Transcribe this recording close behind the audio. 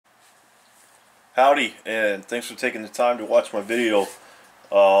Howdy, and thanks for taking the time to watch my video.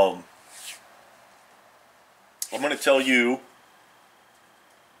 I'm going to tell you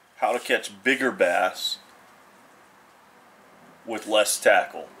how to catch bigger bass with less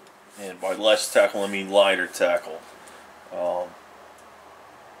tackle. And by less tackle, I mean lighter tackle.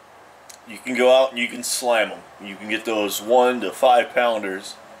 You can go out and you can slam them. You can get those 1 to 5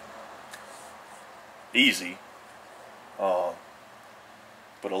 pounders easy. But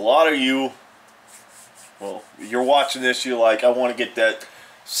a lot of you, well, you're watching this, you're like, I want to get that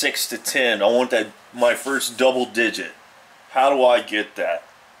 6 to 10. I want that, my first double digit. How do I get that?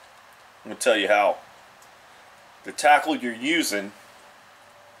 I'm going to tell you how. The tackle you're using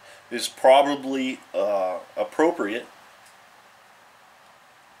is probably appropriate,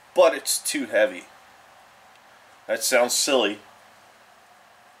 but it's too heavy. That sounds silly,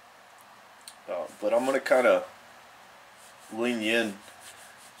 but I'm going to kind of lean you in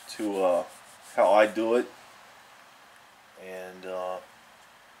to how I do it, and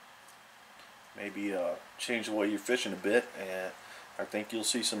maybe change the way you're fishing a bit, and I think you'll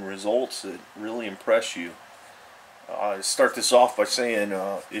see some results that really impress you. I start this off by saying,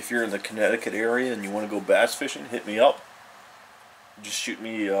 if you're in the Connecticut area and you want to go bass fishing, hit me up. Just shoot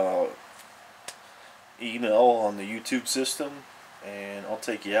me email on the YouTube system, and I'll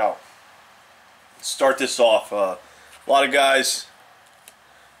take you out. Start this off. A lot of guys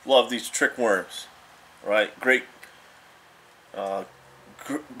love these trick worms, right? Great,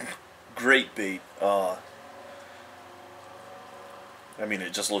 great bait. I mean,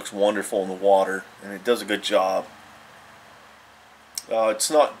 it just looks wonderful in the water, and it does a good job.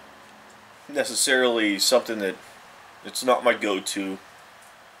 It's not necessarily something that, it's not my go-to.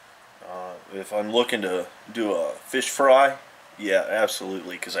 If I'm looking to do a fish fry, yeah,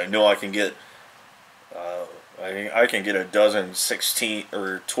 absolutely, because I know I can get I can get a dozen 16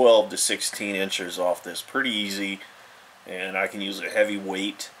 or 12 to 16 inches off this pretty easy, and I can use a heavy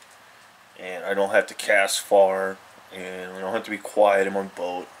weight, and I don't have to cast far, and I don't have to be quiet in my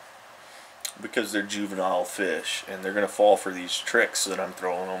boat, because they're juvenile fish and they're gonna fall for these tricks that I'm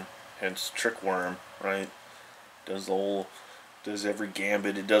throwing them. Hence trick worm, right? Does every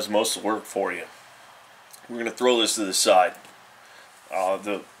gambit, it does most of the work for you. We're gonna throw this to the side.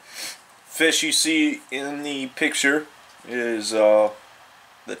 The fish you see in the picture is the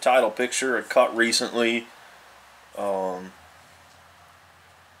title picture I caught recently.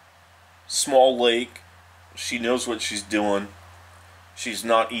 Small lake. She knows what she's doing. She's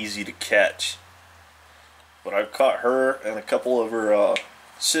not easy to catch, but I've caught her and a couple of her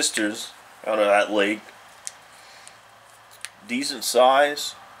sisters out of that lake. Decent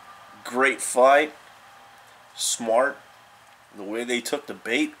size, great fight, smart. The way they took the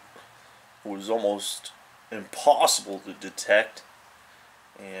bait was almost impossible to detect,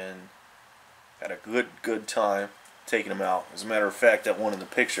 and had a good time taking them out. As a matter of fact, that one in the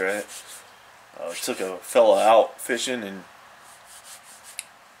picture, I took a fella out fishing, and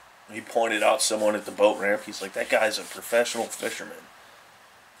he pointed out someone at the boat ramp. He's like, that guy's a professional fisherman.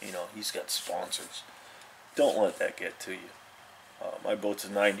 You know, he's got sponsors. Don't let that get to you. My boat's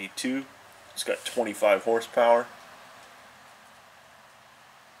a 92. It's got 25 horsepower.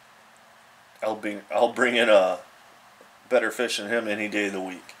 I'll bring in a better fish than him any day of the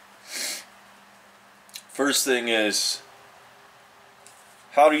week. First thing is,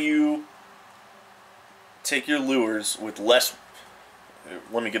 how do you take your lures with less...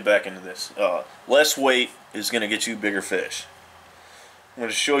 Let me get back into this. Less weight is going to get you bigger fish. I'm going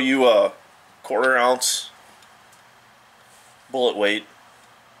to show you a 1/4 ounce bullet weight.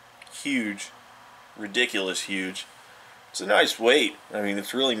 Huge. Ridiculous huge. It's a nice weight. I mean,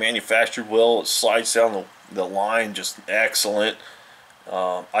 it's really manufactured well. It slides down the line just excellent.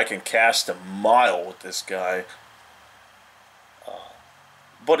 I can cast a mile with this guy.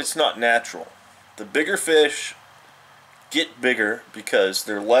 But it's not natural. The bigger fish get bigger because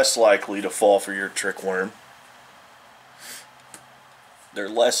they're less likely to fall for your trick worm. They're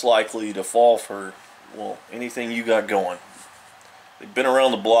less likely to fall for, well, anything you got going. They've been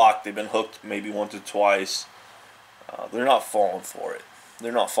around the block, they've been hooked maybe once or twice. They're not falling for it.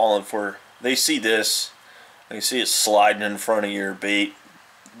 They're not falling for, they see this, they see it sliding in front of your bait,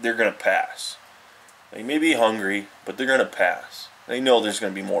 they're going to pass. They may be hungry, but they're going to pass. They know there's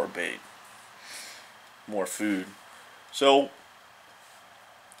going to be more bait, more food. So,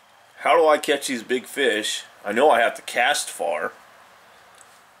 how do I catch these big fish? I know I have to cast far.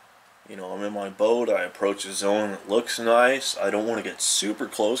 You know, I'm in my boat, I approach a zone that looks nice. I don't want to get super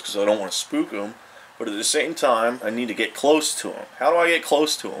close because I don't want to spook them. But at the same time, I need to get close to them. How do I get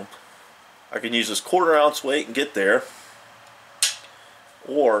close to them? I can use this 1/4 ounce weight and get there.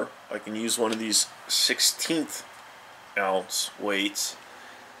 or I can use one of these 1/16 ounce weights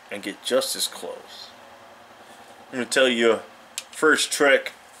and get just as close. I'm going to tell you first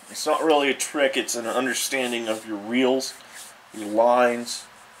trick. It's not really a trick, it's an understanding of your reels, your lines,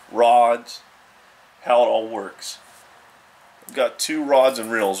 rods, how it all works. I've got 2 rods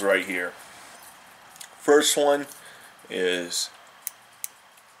and reels right here. First one is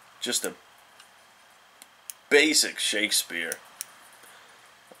just a basic Shakespeare.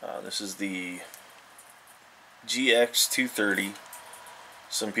 This is the GX 230.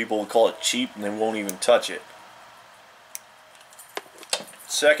 Some people will call it cheap and they won't even touch it.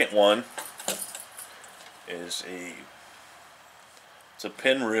 Second one is it's a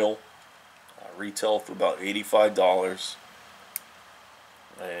pin reel, retail for about $85.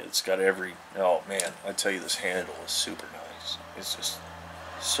 It's got oh man, I tell you, this handle is super nice. It's just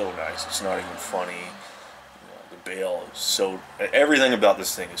so nice. It's not even funny. The bail is everything about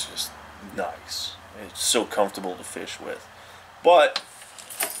this thing is just nice. It's so comfortable to fish with. But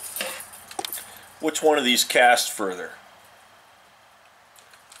which one of these cast further?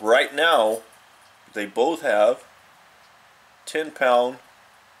 Right now, they both have 10-pound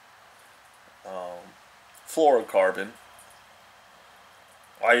fluorocarbon.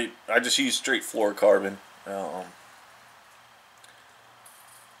 I just use straight fluorocarbon.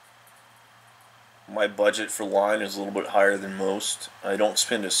 My budget for line is a little bit higher than most. I don't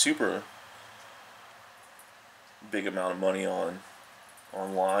spend a super big amount of money on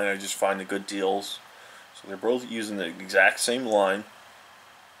line. I just find the good deals. So they're both using the exact same line.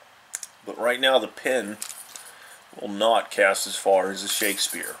 But right now the pin will not cast as far as the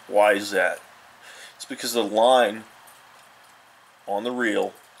Shakespeare. Why is that? It's because the line on the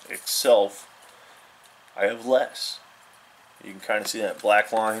reel itself, I have less. You can kind of see that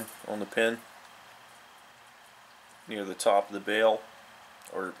black line on the pin near the top of the bail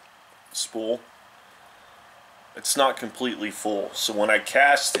or spool. It's not completely full, so when I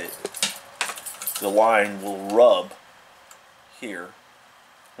cast it, the line will rub here.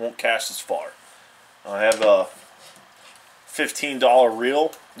 Won't cast as far. I have a $15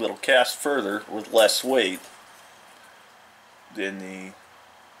 reel that'll cast further with less weight than the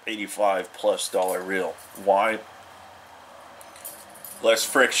 $85+ reel. Why? Less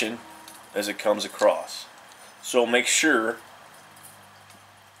friction as it comes across. So make sure,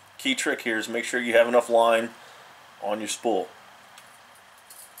 key trick here is make sure you have enough line on your spool.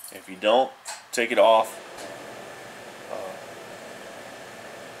 If you don't, take it off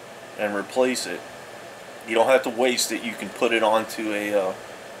and replace it. You don't have to waste it. You can put it onto a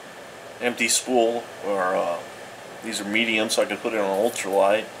empty spool, or these are medium, so I can put it on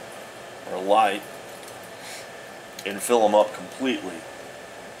ultralight or light and fill them up completely.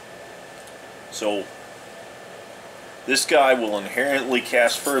 So this guy will inherently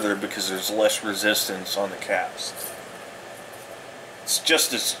cast further because there's less resistance on the cast. It's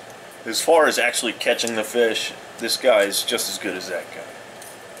just as far as actually catching the fish, this guy is just as good as that guy.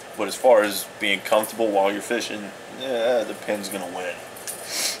 But as far as being comfortable while you're fishing, the pin's gonna win.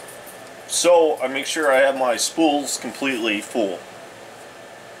 So I make sure I have my spools completely full.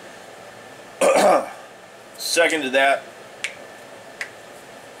 Second to that,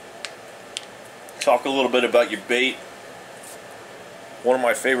 talk a little bit about your bait. One of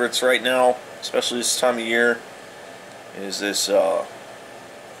my favorites right now, especially this time of year, is this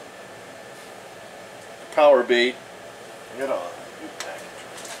power bait. I got a new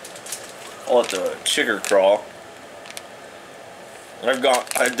package. Call it the Chigger Craw. And I've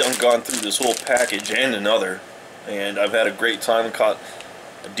gone through this whole package and another, and I've had a great time and caught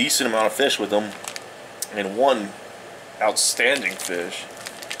a decent amount of fish with them, and one outstanding fish.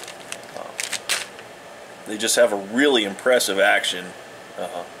 They just have a really impressive action,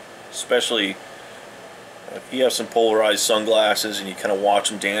 especially if you have some polarized sunglasses and you kind of watch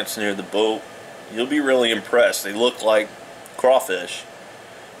them dance near the boat. You'll be really impressed. They look like crawfish.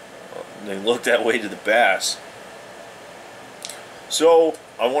 They look that way to the bass. So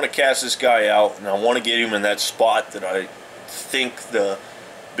I want to cast this guy out, and I want to get him in that spot that I think the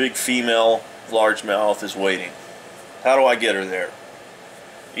big female largemouth is waiting. How do I get her there?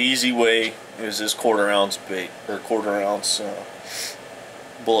 Easy way is this 1/4 ounce bait, or 1/4 ounce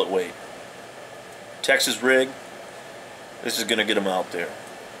bullet weight. Texas rig. This is going to get them out there.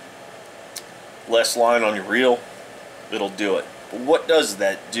 Less line on your reel, it'll do it. But what does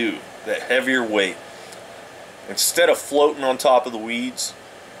that do? That heavier weight, instead of floating on top of the weeds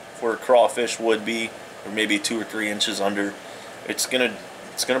where a crawfish would be, or maybe 2 or 3 inches under, it's gonna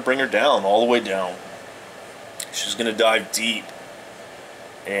bring her down, all the way down. She's gonna dive deep,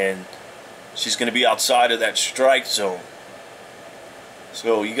 and she's gonna be outside of that strike zone.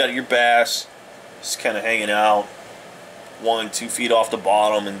 So you got your bass just kind of hanging out 1-2 feet off the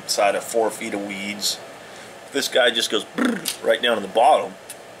bottom inside of 4 feet of weeds. This guy just goes right down to the bottom.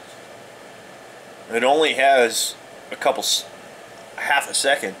 It only has half a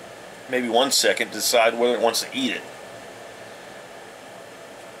second, maybe 1 second, to decide whether it wants to eat it.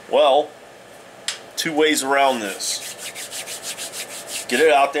 Well, 2 ways around this. Get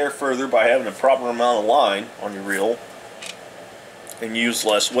it out there further by having a proper amount of line on your reel and use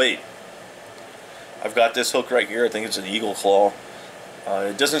less weight. I've got this hook right here. I think it's an eagle claw.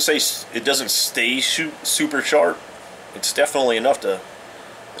 It doesn't stay super sharp. It's definitely enough to,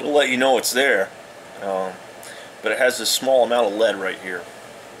 it'll let you know it's there. But it has this small amount of lead right here.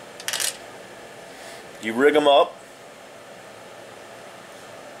 You rig them up.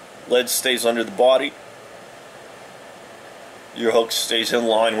 Lead stays under the body. Your hook stays in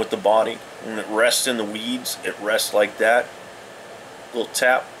line with the body. When it rests in the weeds, it rests like that. Little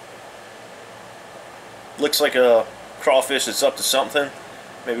tap. Looks like a crawfish that's up to something.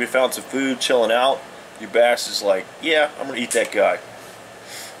 Maybe found some food, chilling out. Your bass is like, yeah, I'm going to eat that guy.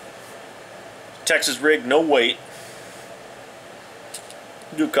 Texas rig, no weight.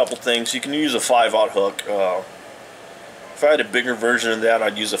 Do a couple things. You can use a 5/0 hook. If I had a bigger version of that,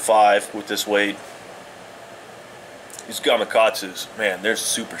 I'd use a 5 with this weight. These gamakatsus, man, they're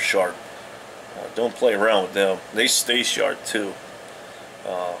super sharp. Don't play around with them. They stay sharp too.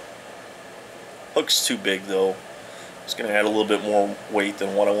 Hook's too big though. It's going to add a little bit more weight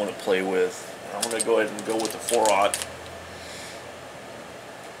than what I want to play with. I'm going to go ahead and go with the 4/0.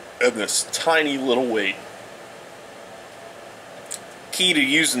 And this tiny little weight. Key to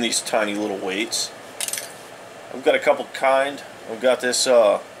using these tiny little weights. I've got a couple kind. I've got this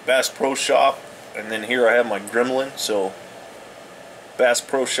Bass Pro Shop, and then here I have my Gremlin. So Bass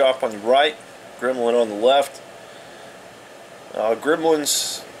Pro Shop on the right, Gremlin on the left.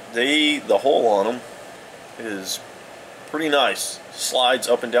 Gremlins, the hole on them is pretty nice. Slides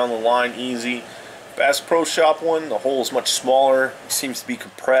up and down the line easy. Bass Pro Shop one, the hole is much smaller. It seems to be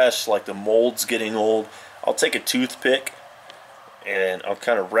compressed, like the mold's getting old. I'll take a toothpick and I'll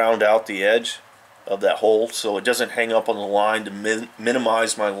kind of round out the edge of that hole so it doesn't hang up on the line to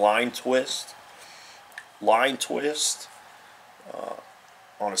minimize my line twist. Line twist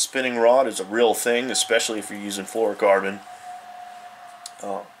on a spinning rod is a real thing, especially if you're using fluorocarbon.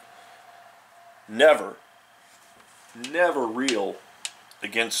 Never reel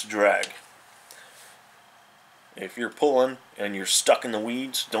against drag. If you're pulling and you're stuck in the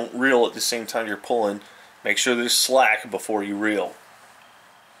weeds, don't reel at the same time you're pulling. Make sure there's slack before you reel.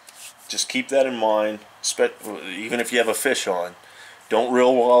 Just keep that in mind, even if you have a fish on. Don't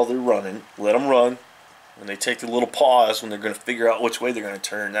reel while they're running. Let them run. When they take the little pause, when they're going to figure out which way they're going to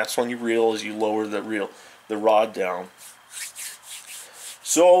turn, that's when you reel as you lower the rod down.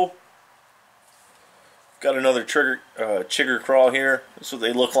 So, got another chigger craw here. That's what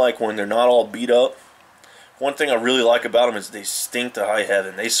they look like when they're not all beat up. One thing I really like about them is they stink to high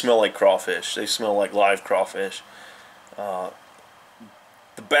heaven. They smell like crawfish. They smell like live crawfish.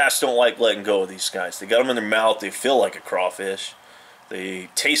 The bass don't like letting go of these guys. They got them in their mouth. They feel like a crawfish. They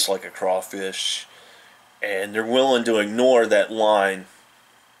taste like a crawfish. And they're willing to ignore that line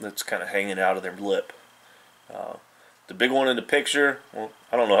that's kind of hanging out of their lip. The big one in the picture, well,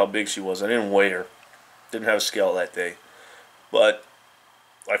 I don't know how big she was. I didn't weigh her. Didn't have a scale that day. But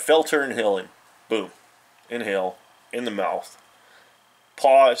I felt her inhaling. Boom. Inhale. In the mouth.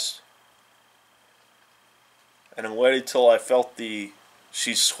 Paused. And I waited till I felt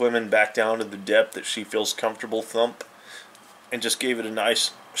she's swimming back down to the depth that she feels comfortable thump. And just gave it a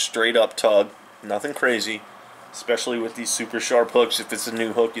nice straight up tug. Nothing crazy. Especially with these super sharp hooks. If it's a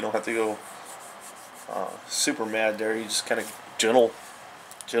new hook, you don't have to go super mad there. You just kind of gentle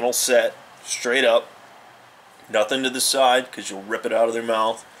set. Straight up. Nothing to the side because you'll rip it out of their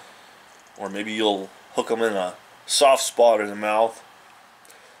mouth. Or maybe you'll hook them in a soft spot in the mouth.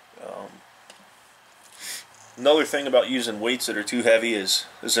 Another thing about using weights that are too heavy is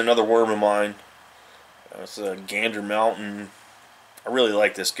another worm of mine. It's a Gander Mountain. I really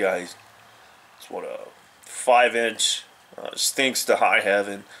like this guy. It's what, a 5-inch stinks to high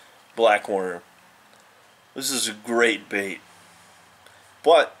heaven black worm. This is a great bait.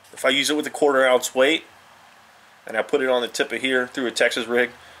 But if I use it with a 1/4 ounce weight and I put it on the tip of here through a Texas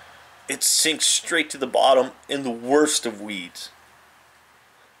rig, it sinks straight to the bottom in the worst of weeds.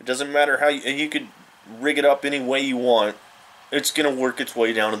 It doesn't matter how you could rig it up any way you want. It's going to work its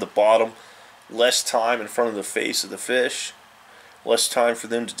way down to the bottom. Less time in front of the face of the fish. Less time for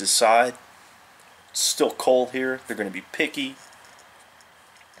them to decide. It's still cold here. They're going to be picky.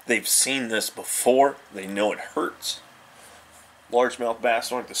 They've seen this before. They know it hurts. Largemouth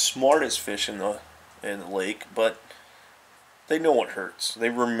bass aren't the smartest fish in the lake, but they know what hurts. They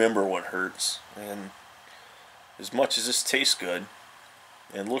remember what hurts. And as much as this tastes good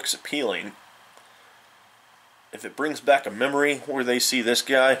and looks appealing, if it brings back a memory where they see this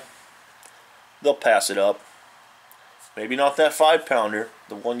guy, they'll pass it up. Maybe not that 5-pounder,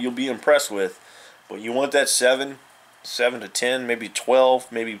 the one you'll be impressed with, but you want that 7 to 10, maybe 12,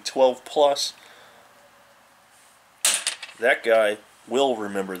 maybe 12 plus. That guy will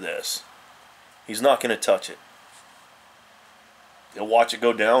remember this. He's not going to touch it. He'll watch it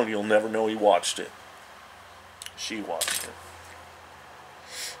go down, you'll never know he watched it. She watched it.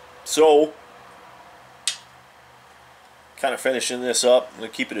 So, kind of finishing this up. I'm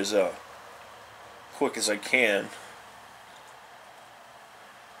going to keep it as quick as I can.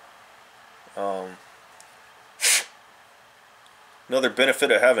 Another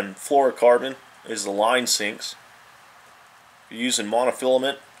benefit of having fluorocarbon is the line sinks. If you're using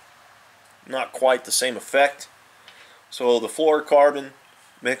monofilament, not quite the same effect. So the fluorocarbon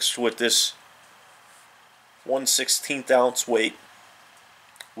mixed with this 1/16 ounce weight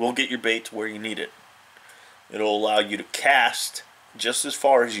will get your bait to where you need it. It'll allow you to cast just as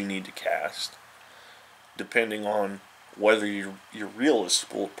far as you need to cast, depending on whether your reel is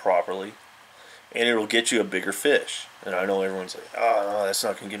spooled properly, and it'll get you a bigger fish. And I know everyone's like, oh no, that's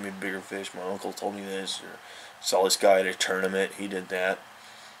not going to give me a bigger fish. My uncle told me this, or saw this guy at a tournament, he did that.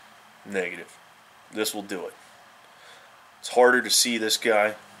 Negative. This will do it. It's harder to see this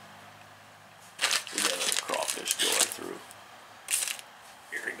guy. We got another crawfish going through.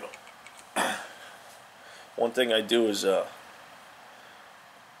 Here we go. One thing I do is, you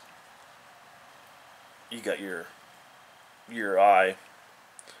got your eye.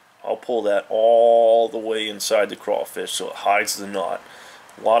 I'll pull that all the way inside the crawfish so it hides the knot.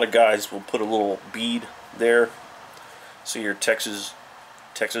 A lot of guys will put a little bead there so your Texas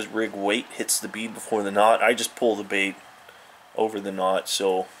rig weight hits the bead before the knot. I just pull the bait over the knot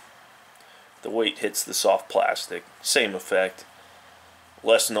so the weight hits the soft plastic. Same effect.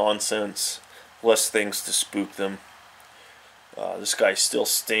 Less nonsense, less things to spook them. This guy still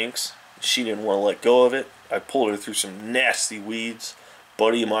stinks. She didn't want to let go of it. I pulled her through some nasty weeds.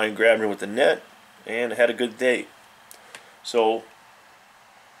 Buddy of mine grabbed her with the net and had a good day. So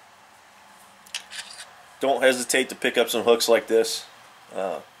don't hesitate to pick up some hooks like this,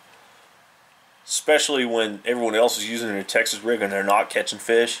 especially when everyone else is using their Texas rig and they're not catching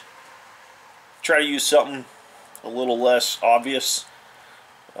fish. Try to use something a little less obvious.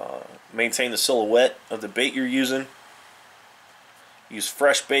 Maintain the silhouette of the bait you're using. Use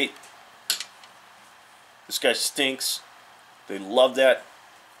fresh bait. This guy stinks. They love that.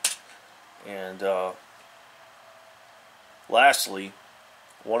 And lastly,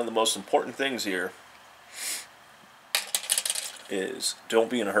 one of the most important things here is don't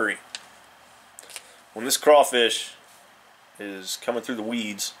be in a hurry. When this crawfish is coming through the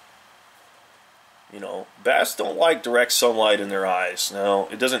weeds, you know, bass don't like direct sunlight in their eyes. Now,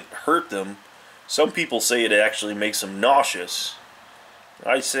 it doesn't hurt them. Some people say it actually makes them nauseous.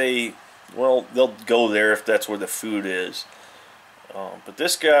 I say, well, they'll go there if that's where the food is. But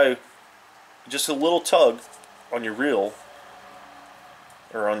this guy, just a little tug on your reel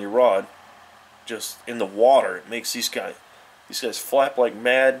or on your rod, just in the water, it makes these guys flap like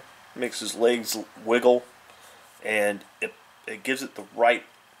mad, makes his legs wiggle, and it gives it the right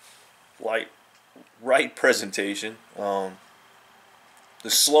presentation. The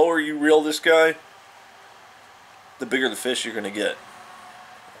slower you reel this guy, the bigger the fish you're going to get.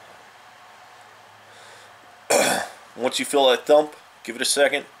 Once you feel that thump, give it a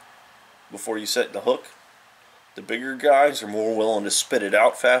second before you set the hook. The bigger guys are more willing to spit it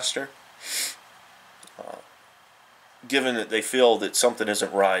out faster, given that they feel that something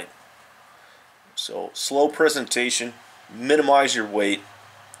isn't right. So slow presentation, minimize your weight,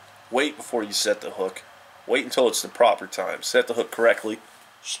 wait before you set the hook, wait until it's the proper time, set the hook correctly,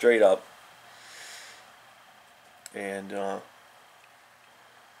 straight up, and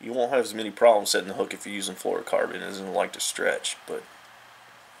you won't have as many problems setting the hook if you're using fluorocarbon. It doesn't like to stretch. But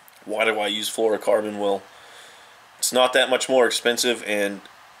why do I use fluorocarbon? Well, it's not that much more expensive, and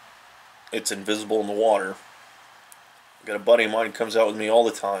it's invisible in the water. I've got a buddy of mine who comes out with me all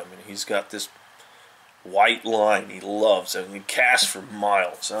the time, and he's got this white line he loves, and he casts for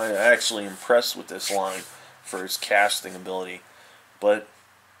miles. I'm actually impressed with this line for its casting ability, but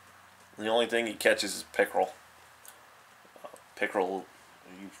the only thing he catches is pickerel. Pickerel,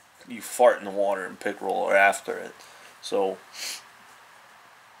 you fart in the water and pickerel are after it. So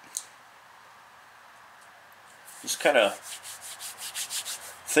just kind of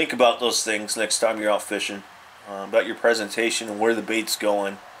think about those things next time you're out fishing. about your presentation and where the bait's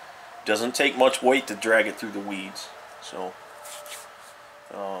going. Doesn't take much weight to drag it through the weeds. So,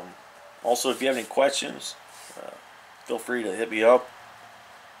 also, if you have any questions, feel free to hit me up.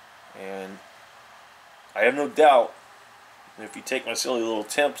 And I have no doubt that if you take my silly little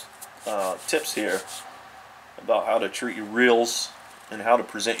tips here about how to treat your reels and how to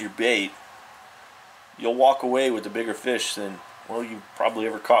present your bait, you'll walk away with a bigger fish than, well, you've probably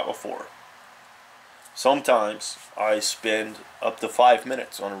ever caught before. Sometimes I spend up to 5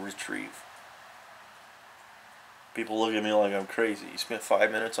 minutes on a retrieve. People look at me like I'm crazy. You spent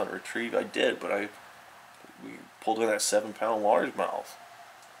 5 minutes on a retrieve? I did, but we pulled in that 7-pound largemouth.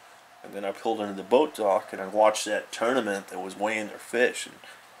 And then I pulled into the boat dock and I watched that tournament that was weighing their fish. And,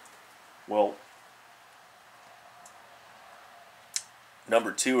 well,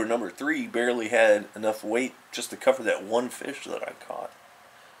 number 2 or number 3 barely had enough weight just to cover that one fish that I caught.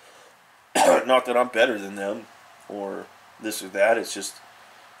 Not that I'm better than them or this or that. It's just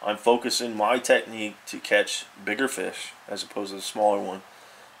I'm focusing my technique to catch bigger fish as opposed to the smaller one.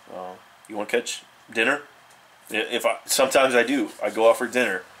 You want to catch dinner? Sometimes I do. I go out for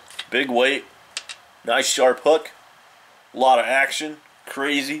dinner. Big weight, nice sharp hook, a lot of action,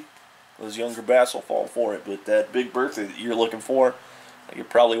 crazy. Those younger bass will fall for it, but that big bertha that you're looking for, that you're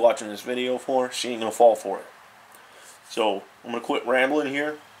probably watching this video for, she ain't gonna fall for it. So I'm gonna quit rambling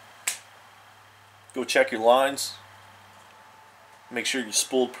here. Go check your lines. Make sure you're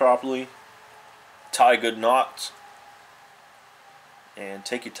spooled properly. Tie good knots. And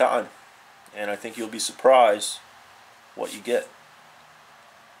take your time. And I think you'll be surprised what you get.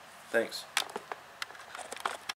 Thanks.